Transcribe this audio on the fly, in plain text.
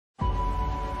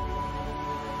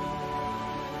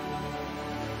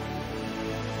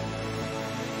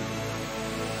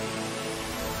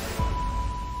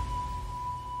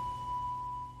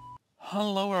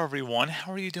Hello everyone,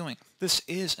 how are you doing? This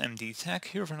is MD Tech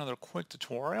here for another quick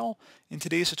tutorial. In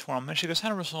today's tutorial, I'm going to show you guys how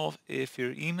to resolve if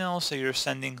your emails that you're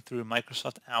sending through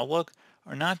Microsoft Outlook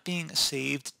are not being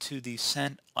saved to the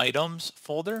sent items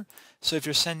folder. So if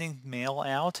you're sending mail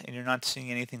out and you're not seeing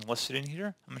anything listed in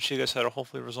here, I'm going to show you guys how to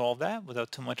hopefully resolve that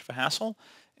without too much of a hassle.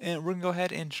 And we're going to go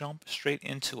ahead and jump straight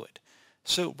into it.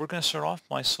 So we're going to start off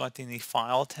by selecting the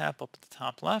File tab up at the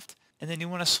top left, and then you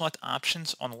want to select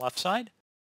Options on the left side.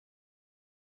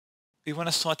 We want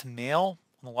to select Mail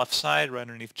on the left side right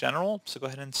underneath General, so go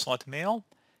ahead and select Mail.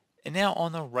 And now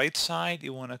on the right side,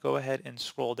 you want to go ahead and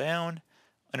scroll down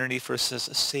underneath where it says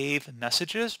Save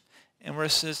Messages, and where it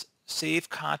says Save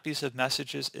Copies of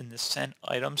Messages in the Sent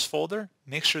Items folder,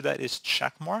 make sure that is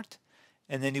checkmarked,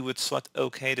 and then you would select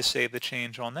OK to save the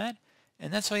change on that,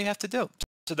 and that's all you have to do.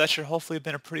 So that should hopefully have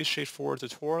been a pretty straightforward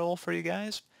tutorial for you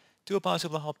guys. Do hope I was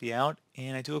able to help you out,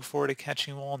 and I do look forward to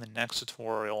catching you all in the next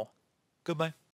tutorial. Goodbye.